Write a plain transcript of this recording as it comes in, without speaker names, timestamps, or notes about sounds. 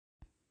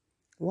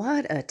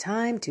What a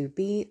time to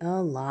be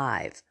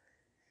alive.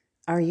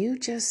 Are you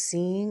just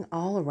seeing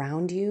all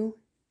around you?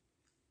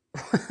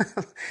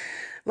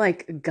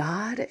 Like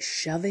God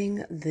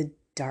shoving the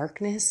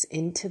darkness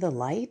into the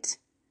light?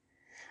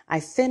 I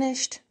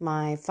finished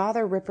my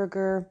Father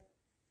Ripperger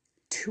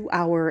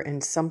 2-hour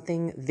and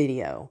something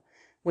video,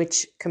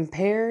 which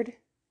compared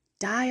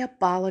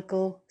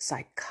diabolical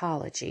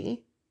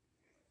psychology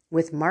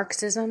with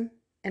Marxism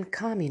and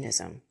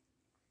communism.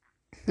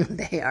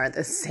 They are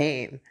the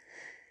same.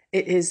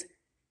 It is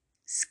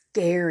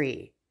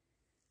scary.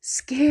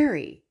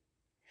 Scary.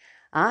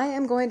 I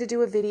am going to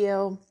do a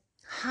video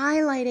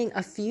highlighting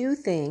a few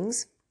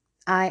things.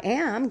 I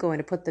am going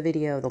to put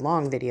the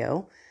long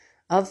video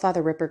of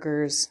Father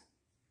Ripperger's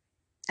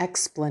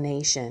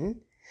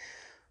explanation,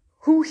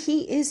 who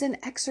he is an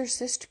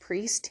exorcist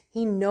priest.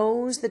 He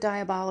knows the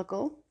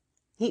diabolical.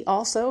 He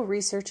also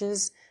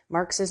researches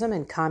Marxism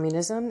and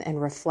communism and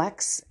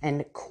reflects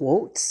and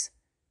quotes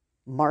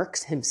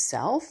Marx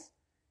himself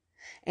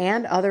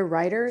and other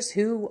writers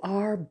who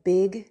are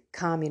big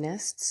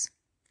communists.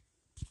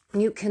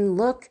 You can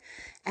look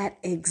at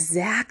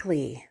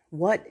exactly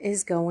what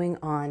is going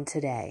on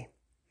today,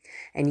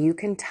 and you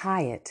can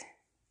tie it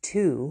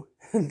to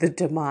the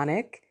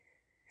demonic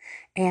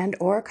and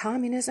or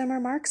communism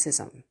or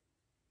Marxism.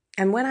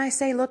 And when I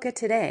say look at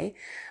today,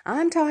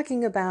 I'm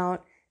talking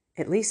about,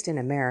 at least in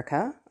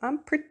America, I'm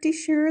pretty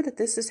sure that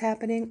this is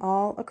happening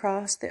all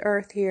across the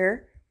earth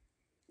here,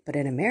 but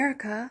in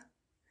America,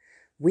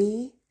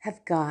 we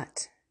have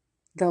got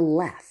the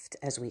left,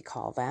 as we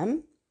call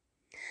them.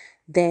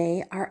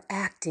 They are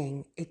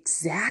acting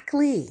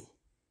exactly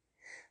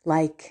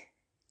like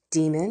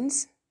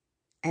demons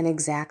and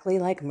exactly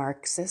like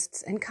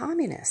Marxists and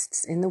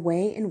communists in the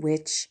way in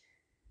which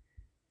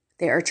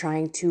they are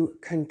trying to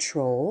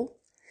control,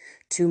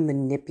 to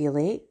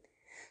manipulate,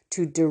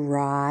 to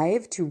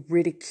derive, to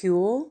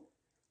ridicule,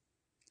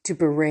 to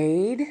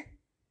berate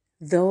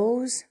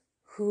those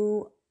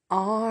who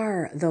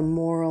are the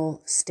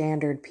moral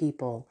standard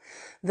people,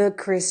 the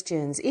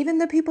Christians, even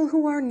the people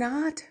who are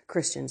not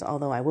Christians,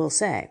 although I will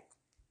say,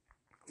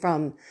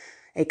 from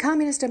a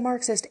communist, a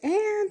Marxist,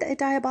 and a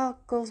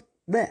diabolical,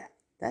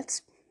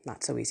 that's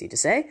not so easy to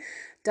say,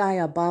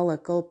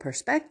 diabolical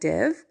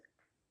perspective,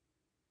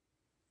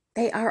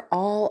 they are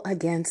all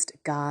against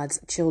God's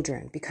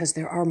children because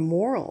there are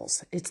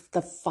morals. It's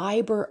the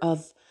fiber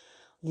of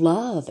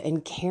love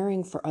and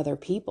caring for other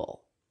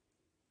people.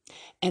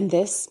 And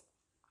this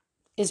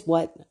is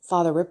what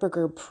Father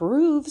Ripperger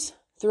proves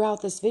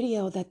throughout this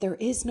video, that there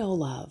is no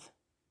love.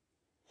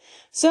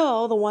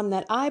 So the one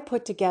that I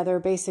put together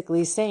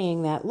basically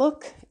saying that,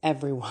 look,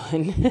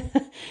 everyone,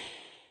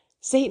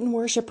 Satan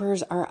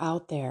worshipers are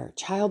out there,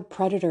 child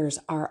predators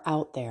are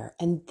out there,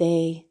 and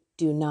they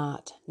do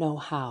not know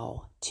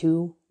how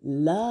to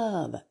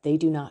love. They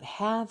do not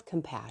have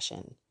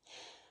compassion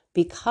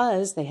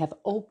because they have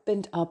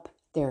opened up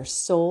their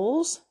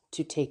souls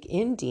to take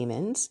in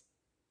demons,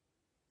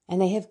 and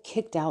they have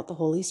kicked out the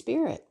Holy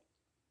Spirit.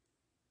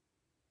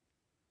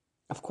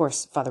 Of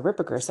course, Father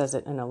Ripperger says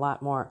it in a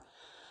lot more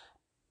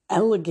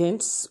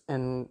elegance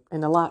and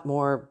in a lot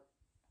more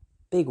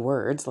big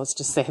words. Let's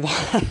just say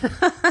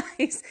that.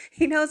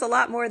 He knows a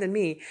lot more than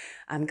me.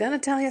 I'm going to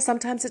tell you,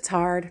 sometimes it's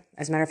hard.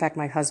 As a matter of fact,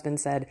 my husband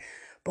said,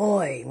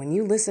 boy, when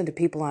you listen to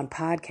people on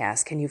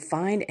podcasts, can you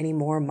find any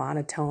more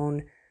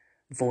monotone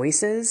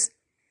voices?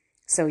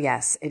 So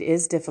yes, it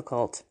is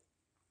difficult.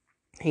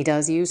 He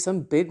does use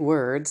some big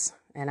words,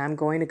 and I'm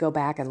going to go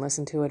back and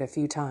listen to it a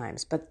few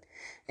times, but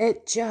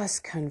it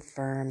just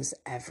confirms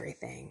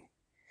everything.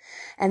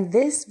 And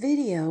this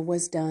video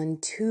was done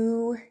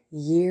 2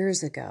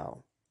 years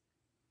ago,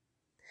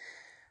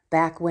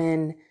 back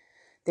when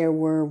there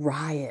were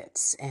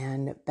riots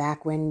and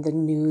back when the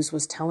news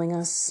was telling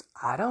us,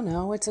 I don't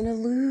know, it's an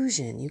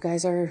illusion. You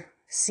guys are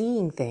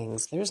seeing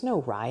things. There's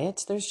no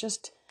riots. There's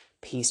just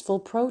peaceful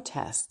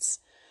protests.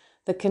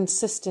 The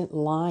consistent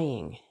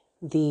lying,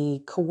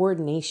 the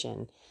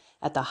coordination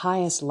at the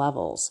highest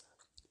levels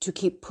to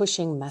keep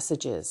pushing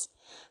messages,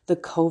 the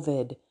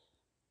COVID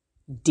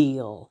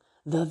deal,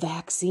 the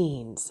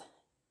vaccines.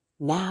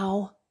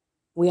 Now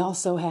we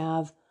also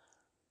have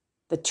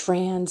the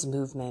trans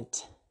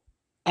movement.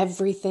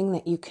 Everything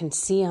that you can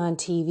see on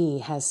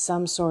TV has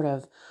some sort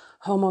of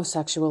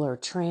homosexual or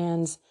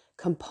trans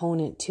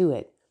component to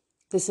it.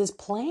 This is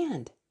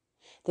planned.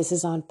 This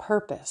is on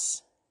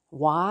purpose.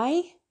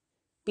 Why?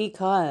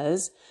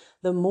 Because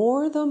the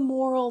more the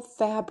moral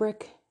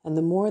fabric and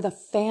the more the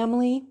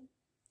family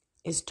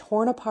is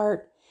torn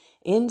apart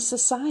in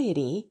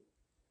society,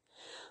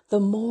 the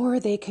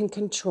more they can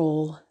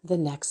control the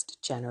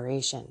next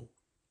generation.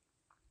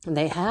 And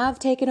they have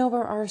taken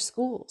over our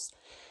schools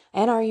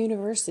and our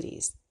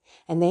universities,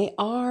 and they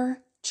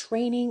are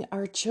training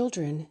our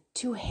children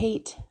to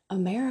hate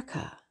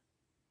America.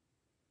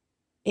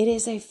 It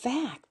is a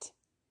fact.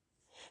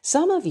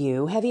 Some of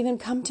you have even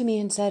come to me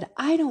and said,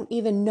 I don't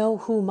even know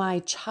who my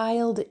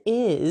child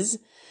is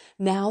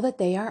now that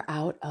they are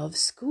out of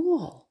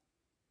school.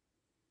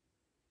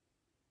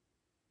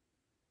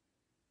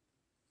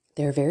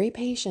 They're very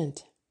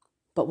patient.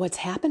 But what's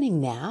happening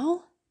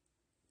now?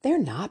 They're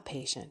not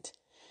patient.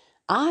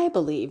 I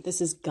believe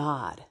this is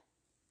God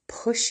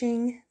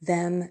pushing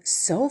them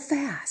so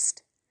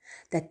fast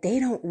that they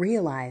don't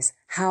realize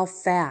how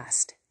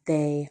fast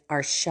they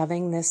are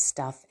shoving this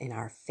stuff in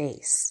our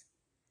face.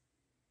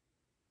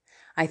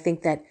 I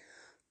think that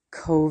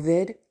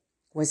COVID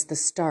was the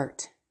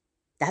start.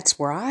 That's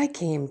where I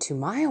came to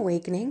my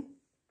awakening,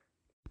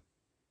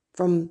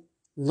 from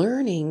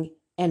learning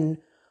and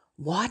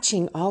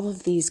watching all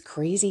of these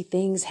crazy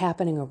things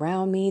happening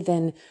around me,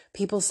 then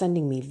people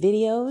sending me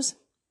videos.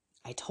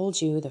 I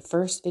told you the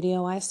first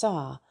video I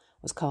saw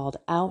was called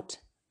Out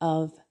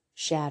of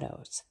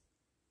Shadows.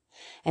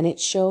 And it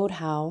showed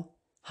how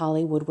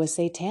Hollywood was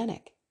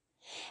satanic.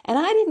 And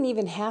I didn't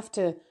even have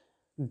to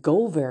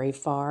go very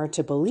far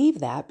to believe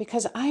that,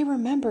 because I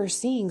remember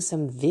seeing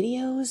some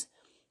videos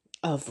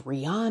of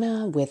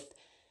Rihanna with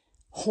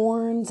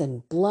horns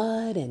and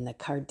blood and the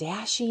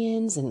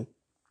Kardashians and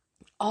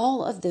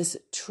all of this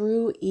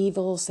true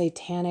evil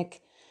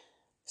satanic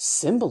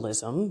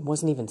symbolism.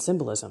 Wasn't even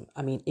symbolism.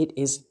 I mean, it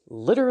is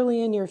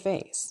literally in your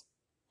face.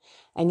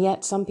 And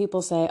yet some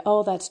people say,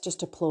 oh, that's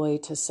just a ploy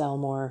to sell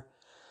more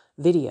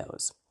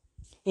videos.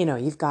 You know,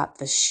 you've got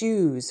the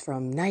shoes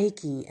from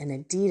Nike and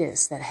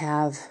Adidas that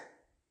have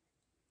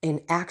an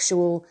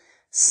actual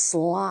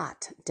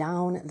slot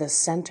down the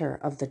center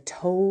of the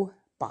toe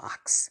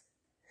box,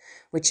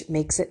 which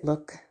makes it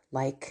look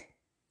like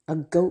a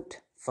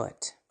goat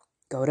foot.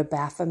 Go to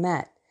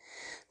Baphomet.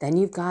 Then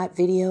you've got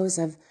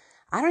videos of,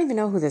 I don't even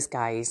know who this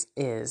guy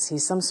is.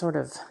 He's some sort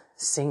of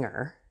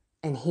singer,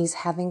 and he's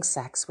having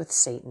sex with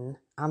Satan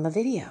on the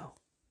video.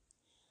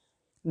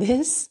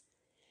 This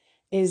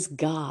is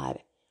God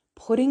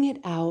putting it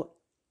out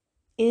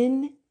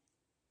in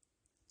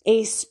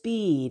a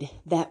speed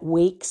that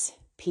wakes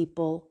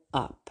people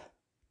up.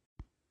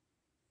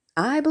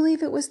 I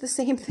believe it was the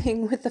same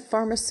thing with the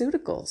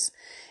pharmaceuticals.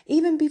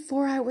 Even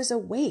before I was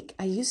awake,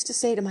 I used to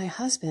say to my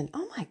husband,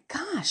 oh my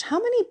gosh, how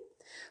many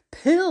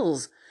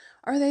pills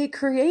are they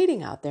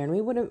creating out there?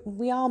 And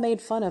we all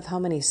made fun of how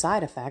many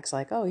side effects,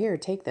 like, oh, here,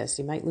 take this.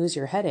 You might lose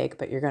your headache,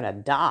 but you're going to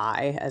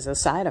die as a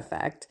side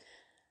effect.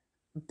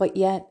 But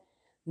yet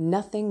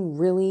nothing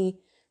really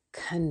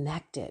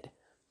connected.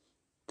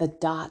 The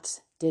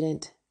dots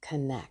didn't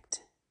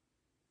connect.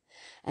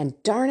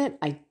 And darn it,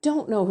 I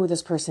don't know who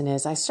this person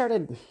is. I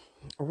started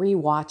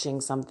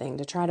rewatching something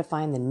to try to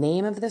find the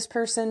name of this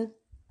person,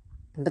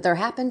 but there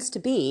happens to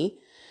be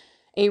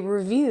a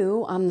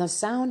review on the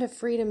Sound of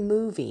Freedom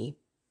movie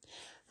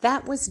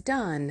that was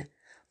done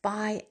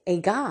by a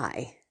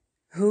guy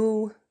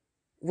who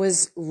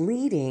was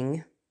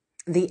leading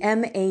the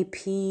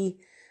MAP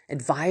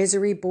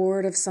advisory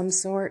board of some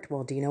sort.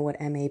 Well, do you know what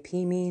MAP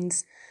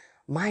means?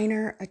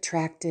 Minor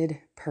Attracted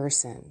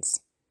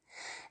Persons.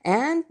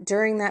 And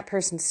during that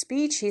person's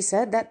speech, he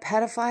said that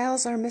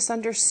pedophiles are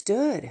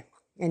misunderstood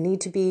and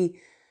need to be,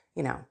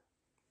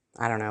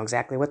 I don't know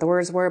exactly what the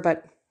words were,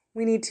 but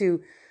we need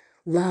to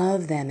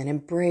love them and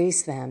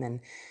embrace them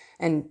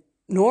and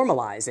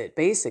normalize it,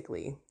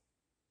 basically.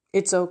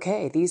 It's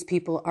okay. These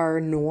people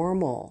are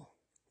normal.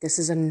 This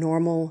is a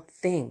normal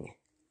thing.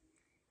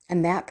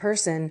 And that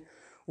person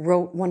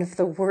wrote one of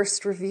the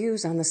worst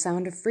reviews on The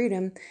Sound of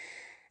Freedom,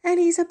 and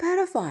he's a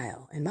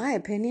pedophile, in my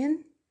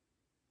opinion.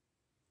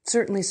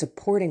 Certainly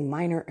supporting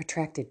minor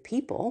attracted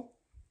people.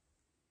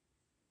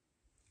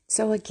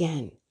 So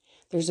again,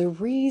 there's a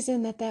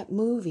reason that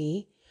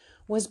movie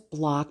was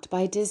blocked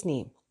by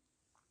Disney.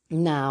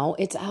 Now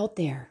it's out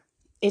there.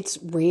 It's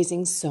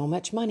raising so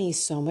much money,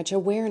 so much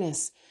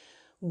awareness.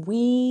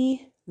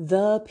 We,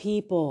 the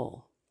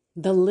people,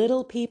 the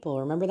little people.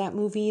 Remember that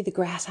movie, The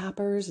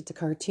Grasshoppers? It's a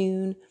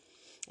cartoon.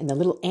 And the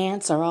little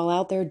ants are all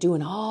out there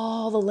doing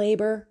all the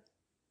labor.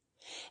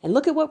 And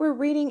look at what we're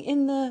reading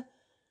in the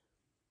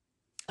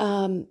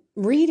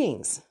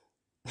readings.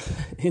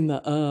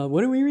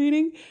 What are we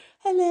reading?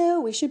 Hello,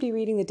 we should be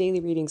reading the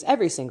daily readings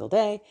every single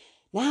day.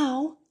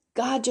 Now,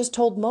 God just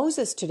told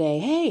Moses today,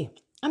 hey,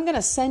 I'm going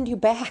to send you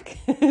back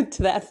to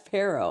that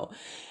Pharaoh,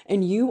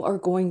 and you are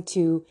going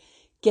to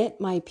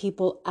get my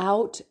people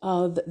out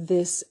of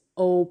this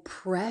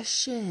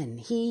oppression.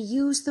 He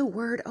used the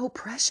word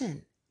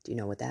oppression. Do you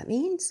know what that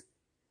means?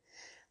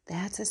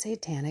 That's a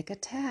satanic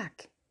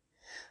attack.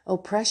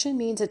 Oppression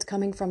means it's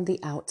coming from the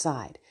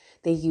outside.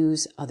 They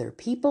use other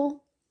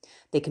people.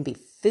 They can be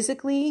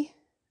physically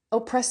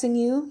oppressing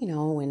you,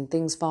 when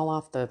things fall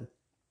off the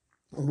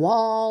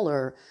wall,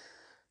 or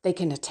they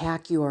can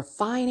attack your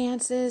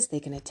finances.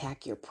 They can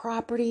attack your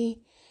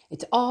property.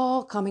 It's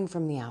all coming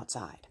from the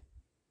outside.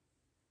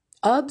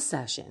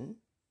 Obsession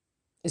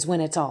is when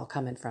it's all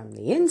coming from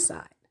the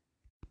inside,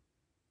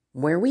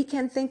 where we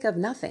can think of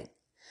nothing.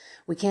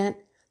 We can't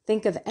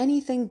think of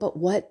anything but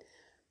what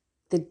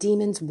the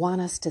demons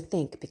want us to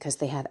think, because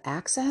they have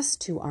access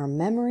to our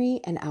memory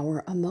and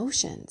our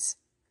emotions.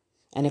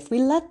 And if we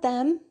let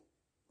them,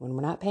 when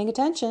we're not paying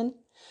attention,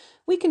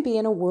 we can be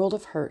in a world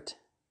of hurt.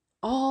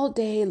 All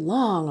day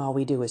long, all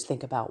we do is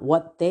think about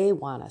what they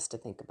want us to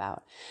think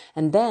about.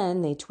 And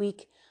then they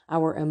tweak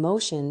our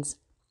emotions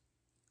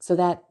so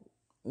that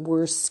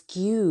we're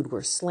skewed,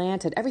 we're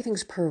slanted,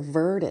 everything's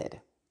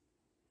perverted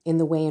in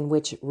the way in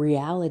which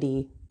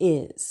reality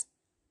is.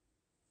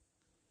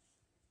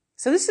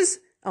 So this is,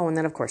 and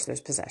then of course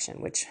there's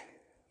possession, which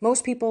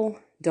most people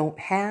don't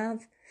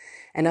have,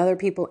 and other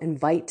people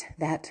invite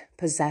that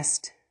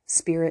possessed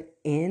spirit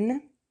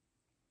in.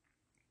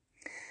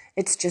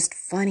 It's just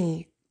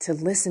funny to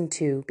listen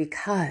to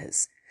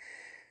because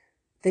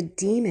the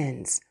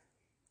demons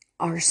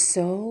are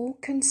so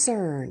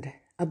concerned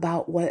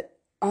about what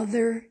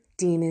other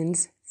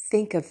demons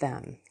think of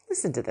them.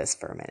 Listen to this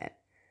for a minute.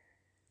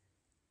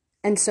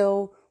 And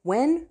so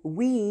when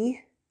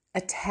we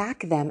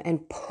attack them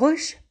and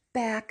push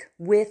back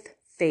with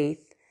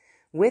faith,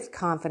 with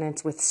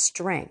confidence, with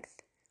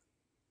strength,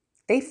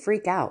 they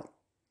freak out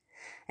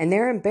and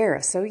they're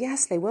embarrassed. So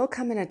yes, they will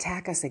come and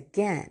attack us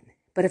again.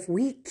 But if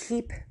we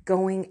keep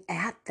going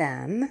at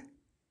them,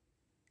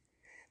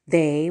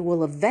 they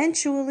will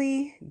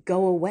eventually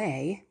go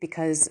away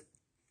because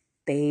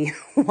they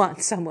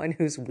want someone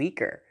who's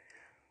weaker,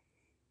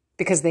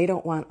 because they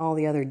don't want all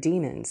the other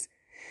demons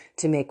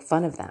to make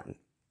fun of them.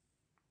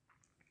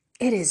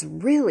 It is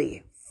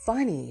really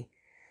funny,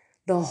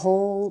 the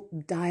whole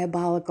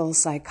diabolical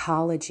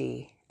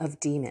psychology of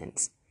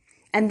demons.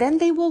 And then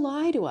they will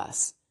lie to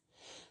us.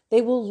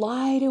 They will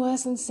lie to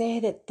us and say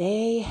that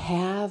they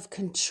have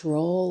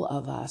control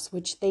of us,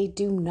 which they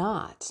do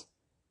not.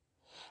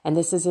 And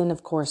this is in,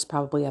 of course,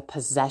 probably a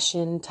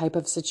possession type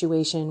of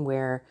situation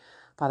where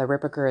Father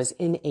Ripperger is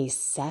in a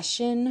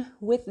session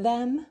with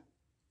them.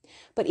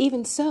 But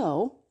even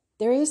so,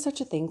 there is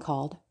such a thing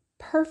called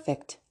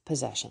perfect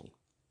possession.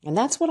 And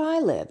that's what I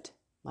lived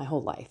my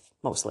whole life,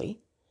 mostly,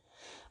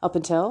 up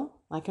until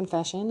my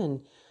confession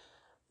and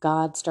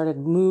God started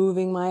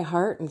moving my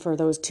heart. And for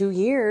those 2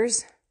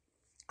 years,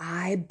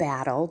 I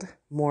battled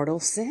mortal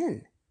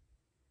sin.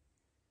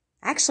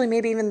 Actually,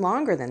 maybe even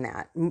longer than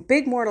that.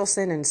 Big mortal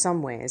sin in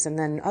some ways. And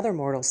then other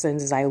mortal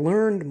sins as I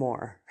learned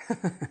more.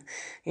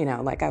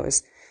 Like I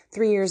was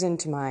 3 years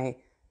into my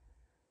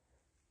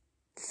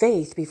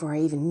faith before I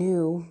even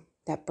knew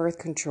that birth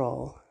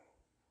control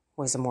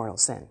was a mortal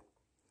sin.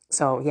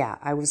 So yeah,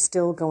 I was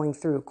still going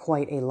through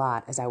quite a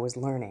lot as I was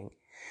learning.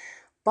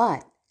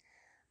 But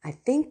I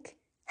think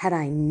had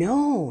I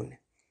known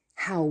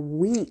how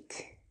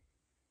weak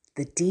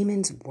the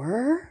demons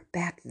were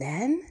back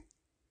then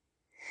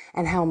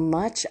and how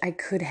much I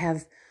could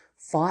have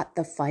fought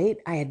the fight,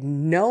 I had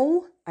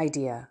no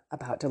idea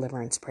about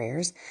deliverance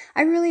prayers.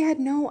 I really had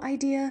no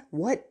idea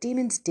what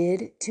demons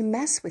did to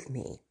mess with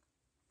me.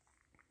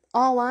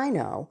 All I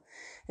know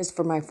is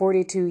for my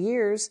 42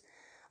 years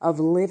of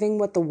living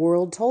what the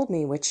world told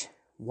me, which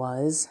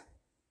was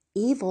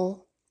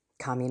evil,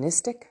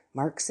 communistic,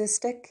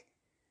 Marxistic,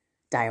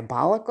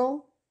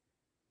 diabolical.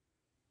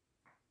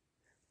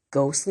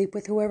 Go sleep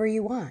with whoever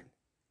you want,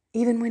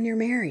 even when you're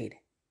married.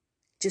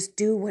 Just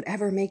do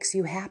whatever makes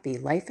you happy.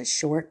 Life is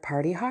short,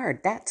 party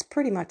hard. That's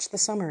pretty much the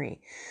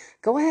summary.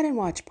 Go ahead and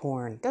watch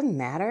porn. Doesn't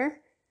matter.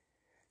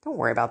 Don't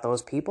worry about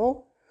those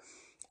people.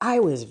 I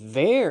was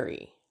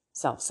very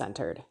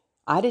self-centered.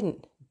 I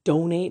didn't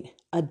donate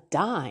a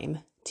dime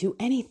to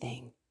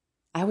anything.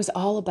 I was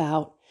all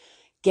about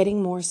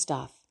getting more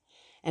stuff.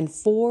 And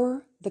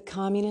for the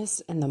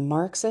communists and the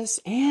Marxists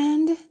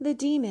and the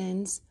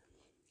demons,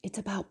 it's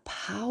about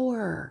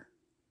power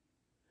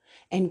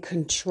and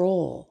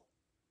control.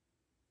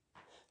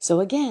 So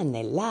again,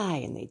 they lie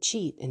and they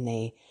cheat and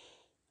they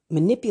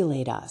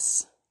manipulate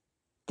us.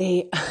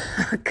 They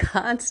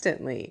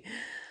constantly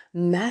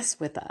mess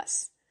with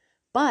us.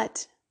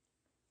 But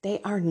they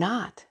are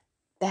not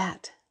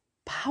that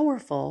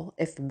powerful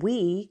if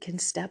we can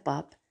step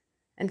up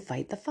and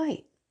fight the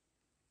fight.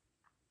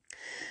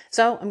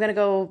 So I'm going to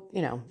go,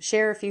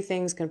 share a few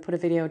things, going to put a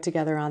video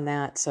together on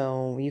that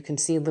so you can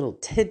see little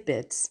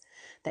tidbits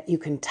that you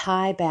can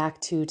tie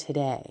back to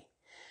today.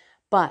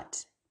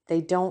 But they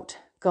don't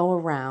go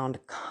around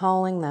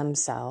calling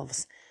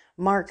themselves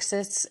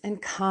Marxists and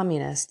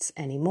communists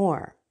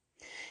anymore.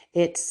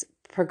 It's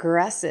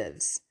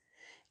progressives.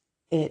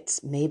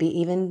 It's maybe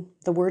even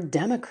the word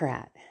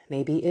Democrat.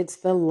 Maybe it's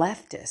the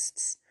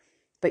leftists.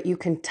 But you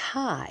can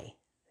tie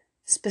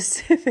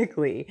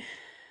specifically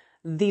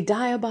the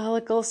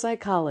diabolical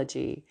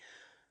psychology,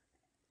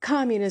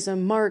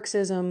 communism,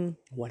 Marxism,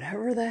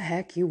 whatever the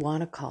heck you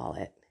want to call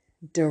it,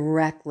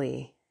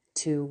 directly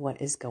to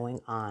what is going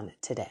on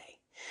today.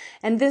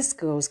 And this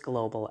goes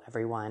global,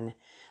 everyone.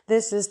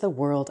 This is the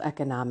World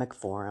Economic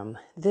Forum.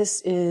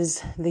 This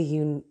is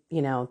the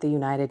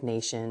United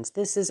Nations.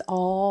 This is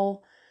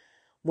all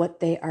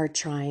what they are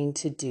trying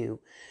to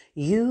do.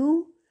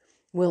 You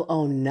will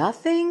own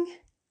nothing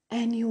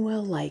and you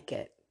will like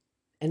it.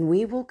 And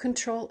we will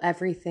control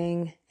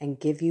everything and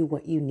give you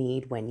what you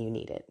need when you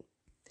need it.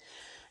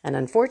 And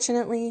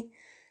unfortunately,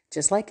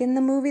 just like in the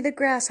movie The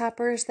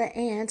Grasshoppers, the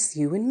ants,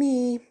 you and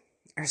me,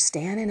 are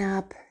standing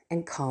up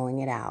and calling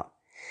it out.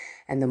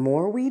 And the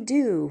more we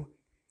do,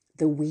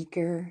 the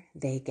weaker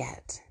they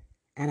get.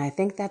 And I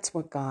think that's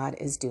what God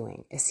is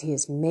doing, is He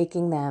is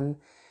making them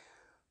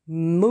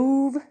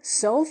move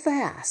so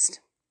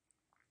fast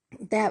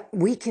that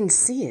we can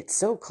see it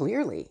so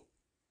clearly.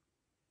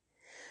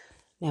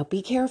 Now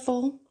be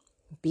careful,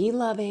 be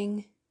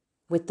loving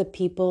with the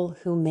people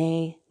who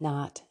may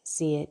not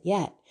see it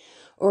yet,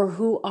 or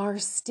who are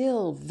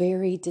still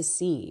very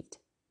deceived.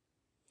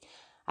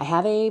 I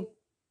have a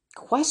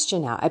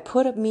question out. I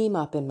put a meme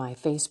up in my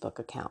Facebook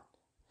account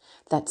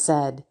that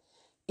said,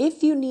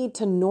 if you need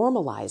to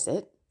normalize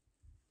it,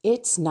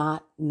 it's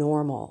not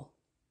normal.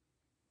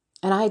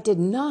 And I did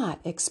not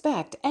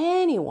expect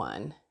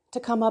anyone to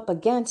come up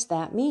against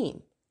that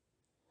meme.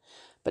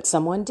 But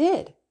someone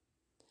did.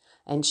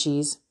 And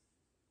she's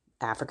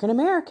African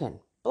American,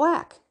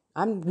 Black.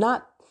 I'm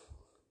not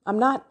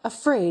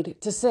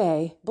afraid to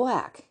say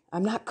Black.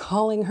 I'm not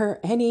calling her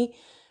any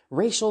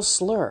racial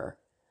slur.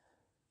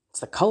 It's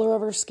the color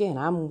of her skin.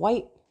 I'm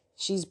white,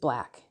 she's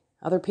Black.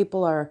 Other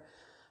people are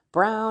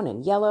brown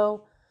and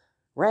yellow,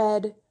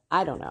 red.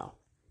 I don't know.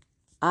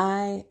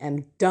 I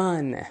am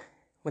done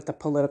with the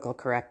political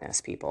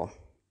correctness, people.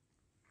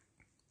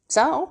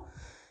 So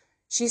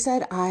she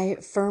said, I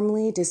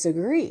firmly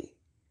disagree.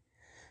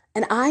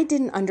 And I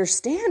didn't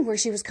understand where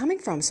she was coming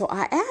from. So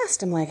I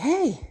asked, I'm like,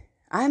 hey,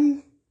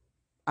 I'm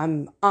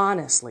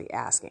honestly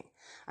asking.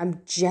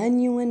 I'm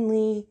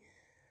genuinely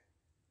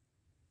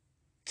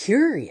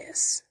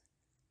curious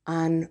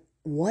on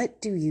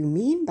what do you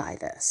mean by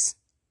this?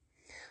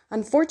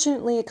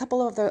 Unfortunately, a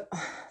couple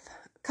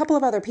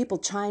of other people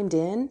chimed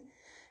in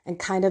and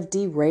kind of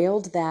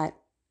derailed that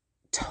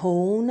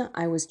tone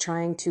I was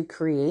trying to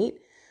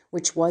create,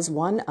 which was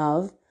one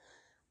of,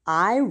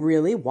 I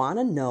really want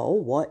to know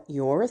what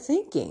you're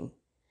thinking.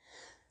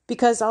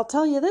 Because I'll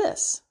tell you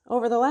this,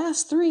 over the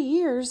last 3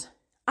 years,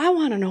 I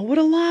want to know what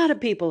a lot of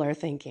people are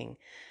thinking,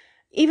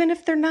 even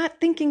if they're not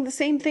thinking the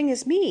same thing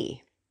as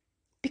me.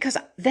 Because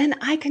then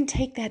I can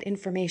take that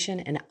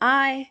information and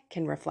I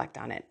can reflect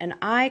on it and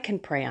I can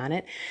pray on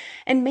it.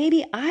 And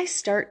maybe I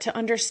start to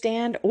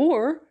understand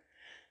or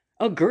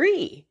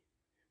agree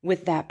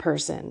with that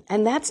person.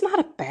 And that's not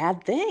a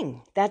bad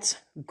thing. That's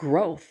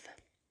growth.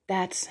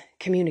 That's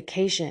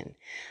communication.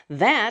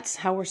 That's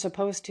how we're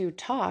supposed to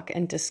talk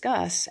and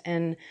discuss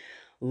and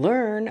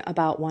learn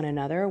about one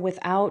another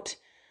without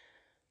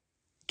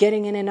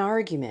getting in an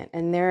argument.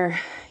 And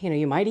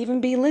you might even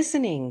be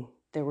listening.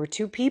 There were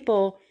 2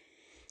 people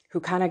who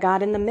kind of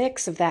got in the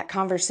mix of that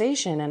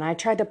conversation, and I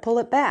tried to pull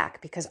it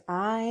back because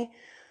I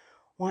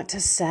want to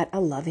set a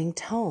loving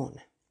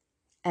tone.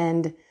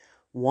 And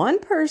one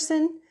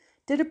person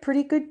did a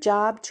pretty good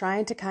job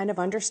trying to kind of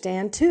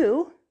understand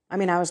too. I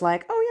mean, I was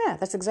like, oh yeah,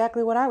 that's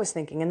exactly what I was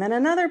thinking. And then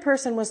another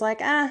person was like,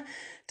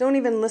 don't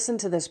even listen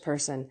to this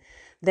person.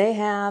 They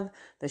have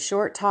the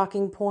short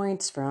talking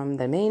points from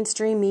the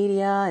mainstream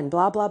media and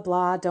blah, blah,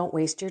 blah. Don't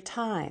waste your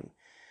time.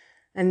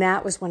 And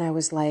that was when I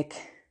was like,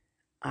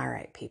 all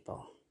right,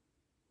 people,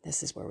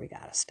 this is where we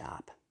got to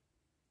stop.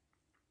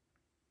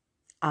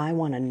 I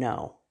want to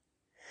know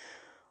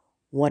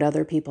what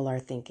other people are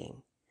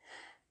thinking,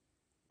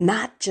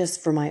 not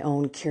just for my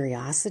own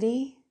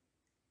curiosity,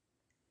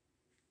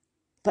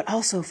 but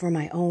also for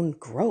my own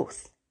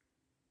growth.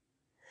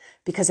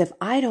 Because if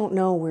I don't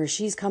know where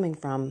she's coming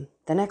from,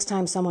 the next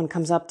time someone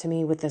comes up to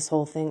me with this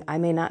whole thing, I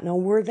may not know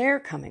where they're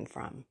coming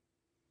from.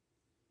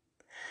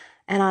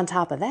 And on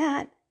top of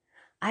that,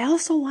 I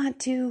also want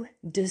to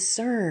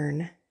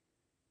discern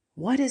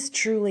what is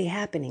truly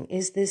happening.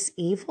 Is this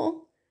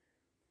evil?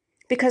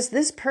 Because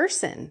this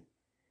person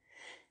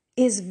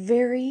is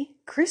very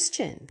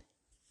Christian.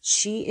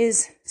 She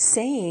is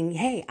saying,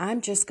 hey,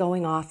 I'm just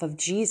going off of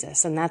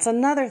Jesus. And that's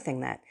another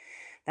thing that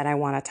I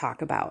want to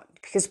talk about.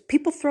 Because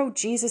people throw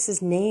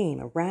Jesus's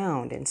name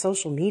around in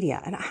social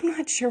media, and I'm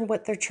not sure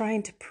what they're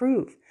trying to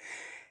prove.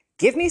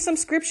 Give me some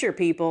scripture,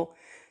 people.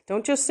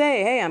 Don't just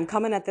say, hey, I'm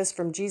coming at this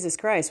from Jesus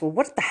Christ. Well,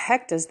 what the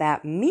heck does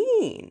that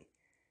mean?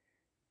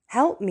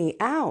 Help me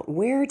out.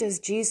 Where does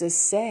Jesus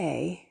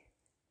say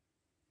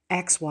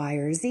X, Y,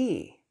 or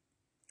Z?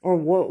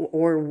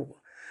 Or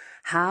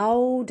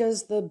how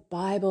does the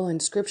Bible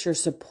and Scripture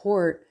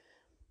support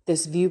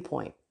this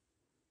viewpoint?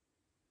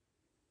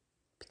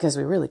 Because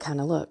we really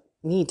kind of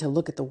need to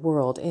look at the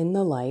world in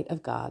the light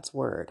of God's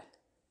Word.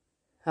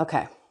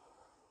 Okay.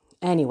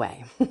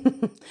 Anyway,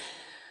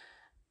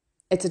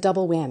 it's a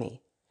double whammy.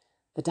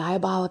 The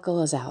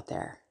diabolical is out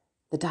there.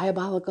 The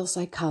diabolical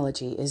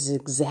psychology is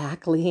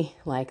exactly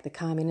like the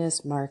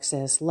communist,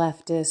 Marxist,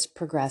 leftist,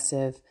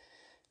 progressive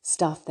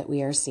stuff that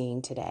we are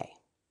seeing today.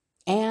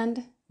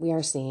 And we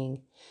are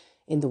seeing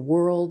in the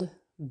world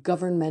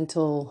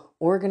governmental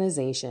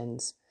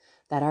organizations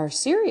that are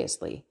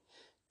seriously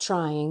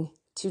trying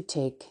to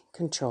take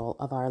control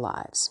of our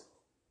lives,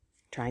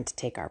 trying to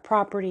take our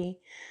property,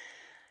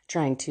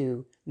 trying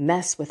to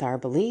mess with our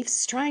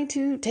beliefs, trying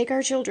to take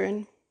our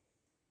children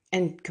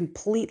and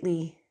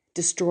completely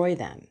destroy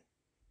them.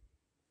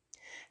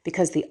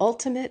 Because the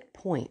ultimate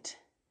point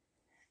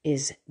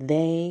is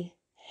they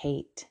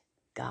hate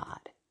God.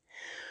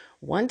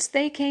 Once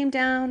they came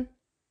down,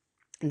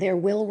 their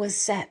will was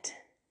set.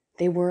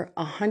 They were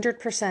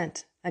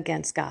 100%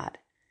 against God.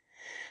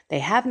 They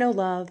have no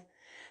love.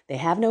 They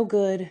have no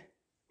good.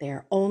 They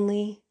are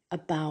only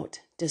about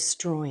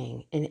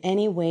destroying in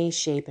any way,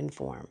 shape, and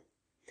form.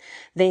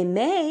 They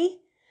may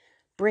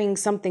bring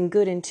something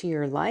good into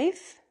your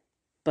life,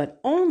 but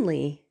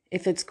only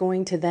if it's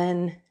going to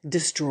then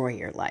destroy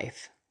your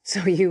life.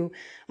 So you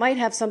might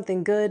have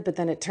something good, but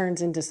then it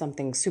turns into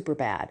something super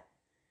bad.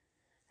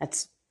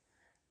 That's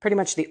pretty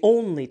much the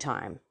only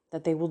time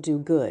that they will do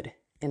good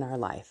in our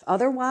life.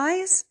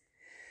 Otherwise,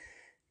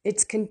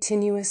 it's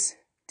continuous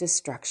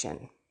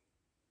destruction.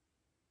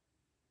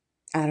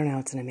 I don't know,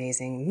 it's an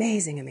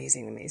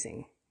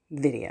amazing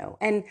video.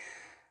 And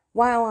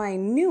while I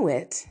knew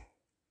it,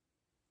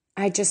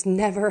 I just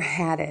never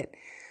had it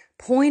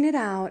pointed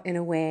out in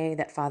a way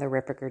that Father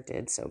Ripperger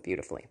did so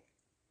beautifully.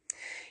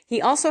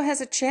 He also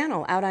has a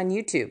channel out on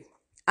YouTube.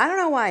 I don't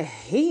know why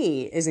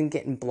he isn't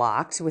getting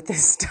blocked with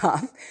this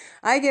stuff.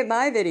 I get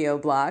my video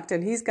blocked,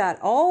 and he's got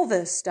all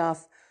this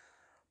stuff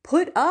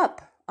put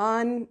up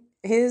on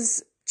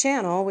his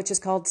channel, which is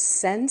called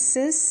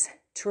Sensus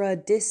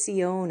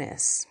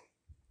Traditionis.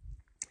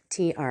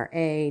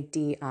 Traditionis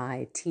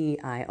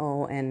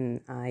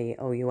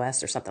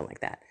or something like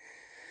that.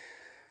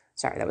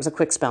 Sorry, that was a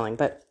quick spelling,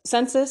 but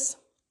Sensus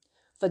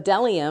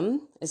Fidelium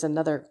is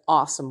another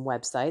awesome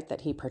website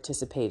that he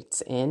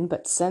participates in,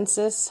 but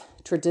Sensus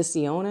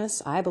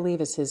Traditionis, I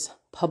believe, is his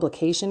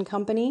publication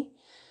company.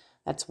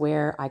 That's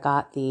where I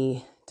got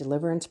the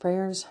deliverance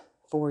prayers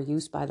for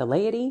use by the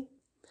laity.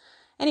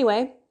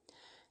 Anyway,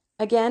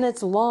 again,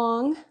 it's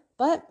long,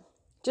 but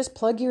just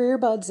plug your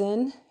earbuds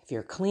in. If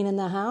you're cleaning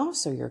the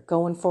house, or you're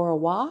going for a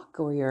walk,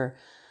 or you're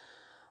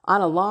on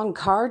a long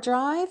car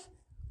drive,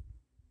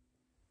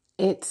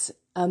 it's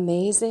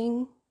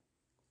amazing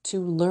to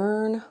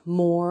learn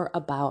more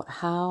about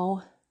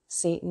how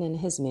Satan and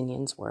his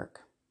minions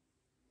work.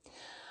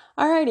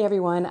 All righty,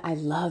 everyone. I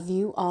love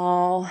you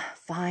all.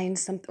 Find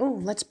something. Oh,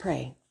 let's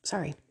pray.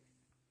 Sorry.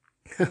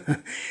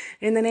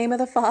 In the name of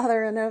the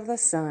Father, and of the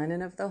Son,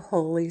 and of the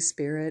Holy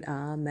Spirit.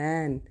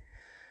 Amen.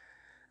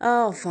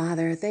 Oh,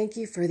 Father, thank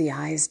you for the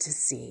eyes to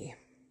see.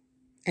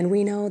 And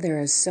we know there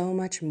is so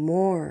much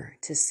more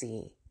to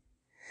see.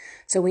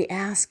 So we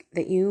ask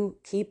that you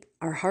keep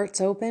our hearts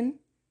open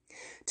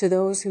to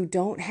those who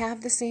don't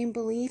have the same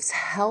beliefs.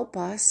 Help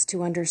us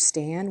to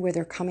understand where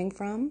they're coming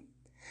from.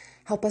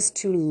 Help us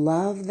to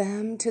love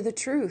them to the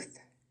truth.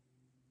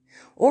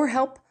 Or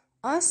help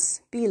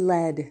us be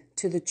led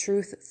to the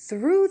truth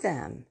through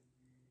them.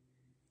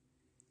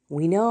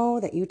 We know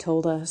that you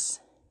told us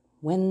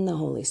when the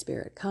Holy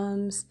Spirit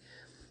comes,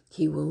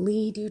 he will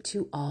lead you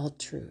to all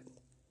truth.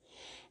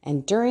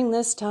 And during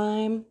this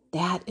time,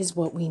 that is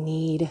what we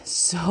need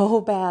so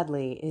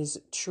badly, is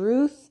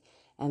truth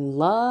and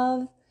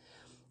love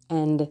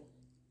and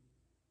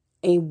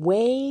a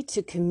way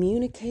to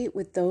communicate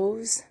with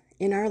those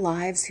in our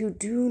lives who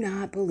do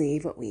not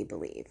believe what we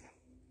believe.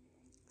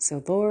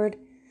 So, Lord,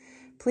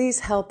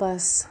 please help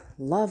us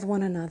love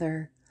one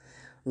another,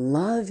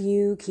 love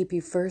you, keep you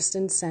first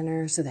and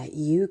center so that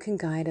you can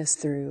guide us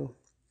through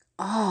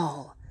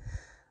all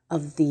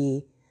of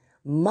the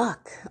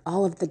muck,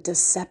 all of the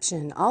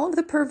deception, all of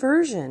the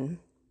perversion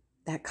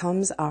that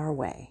comes our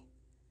way.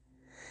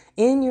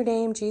 In your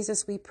name,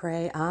 Jesus, we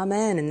pray.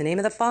 Amen. In the name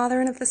of the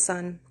Father, and of the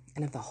Son,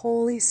 and of the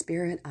Holy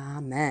Spirit.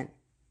 Amen.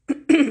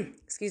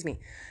 Excuse me.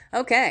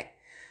 Okay.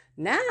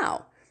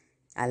 Now,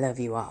 I love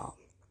you all.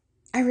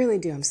 I really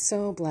do. I'm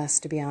so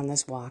blessed to be on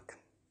this walk.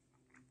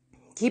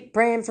 Keep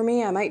praying for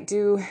me. I might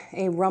do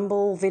a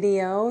Rumble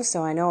video,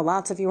 so I know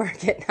lots of you are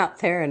getting out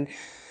there and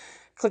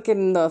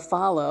clicking the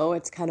follow.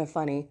 It's kind of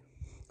funny.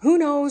 Who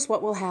knows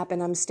what will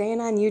happen? I'm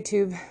staying on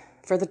YouTube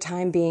for the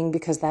time being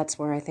because that's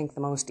where I think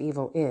the most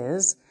evil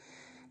is.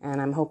 And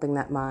I'm hoping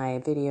that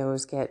my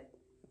videos get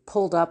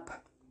pulled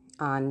up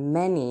on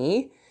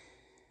many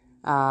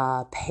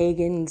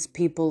pagans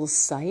people's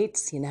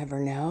sites. You never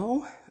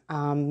know.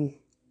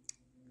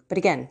 But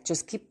again,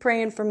 just keep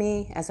praying for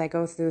me as I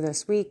go through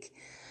this week.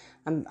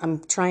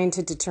 I'm trying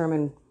to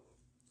determine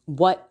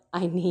what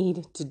I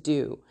need to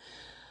do.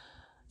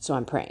 So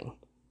I'm praying.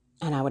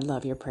 And I would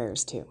love your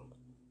prayers too.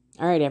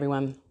 All right,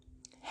 everyone.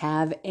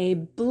 Have a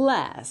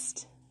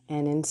blessed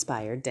and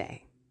inspired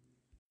day.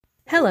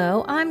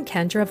 Hello, I'm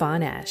Kendra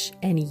Von Esch,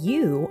 and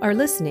you are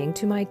listening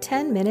to my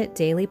 10-minute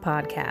daily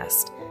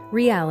podcast,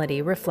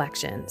 Reality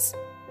Reflections.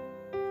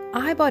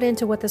 I bought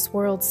into what this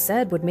world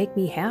said would make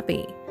me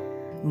happy.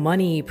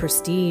 Money,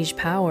 prestige,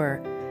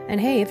 power.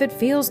 And hey, if it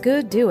feels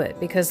good, do it,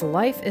 because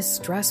life is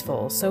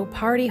stressful, so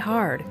party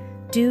hard.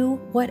 Do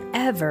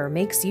whatever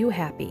makes you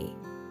happy.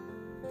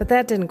 But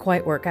that didn't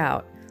quite work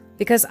out,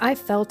 because I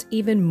felt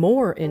even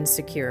more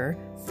insecure,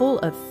 full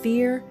of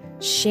fear,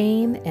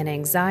 shame, and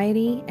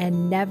anxiety,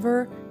 and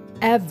never,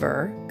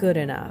 ever good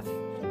enough.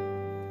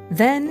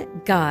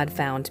 Then God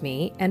found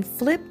me and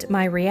flipped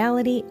my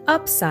reality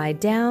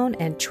upside down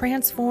and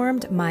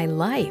transformed my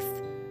life.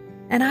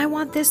 And I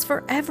want this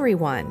for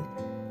everyone.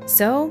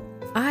 So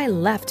I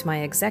left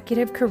my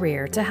executive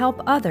career to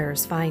help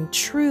others find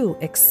true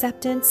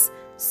acceptance,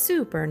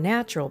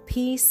 supernatural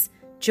peace,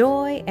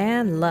 joy,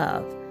 and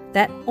love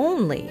that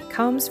only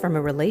comes from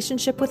a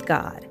relationship with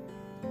God.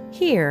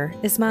 Here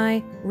is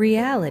my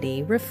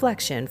reality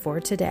reflection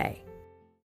for today.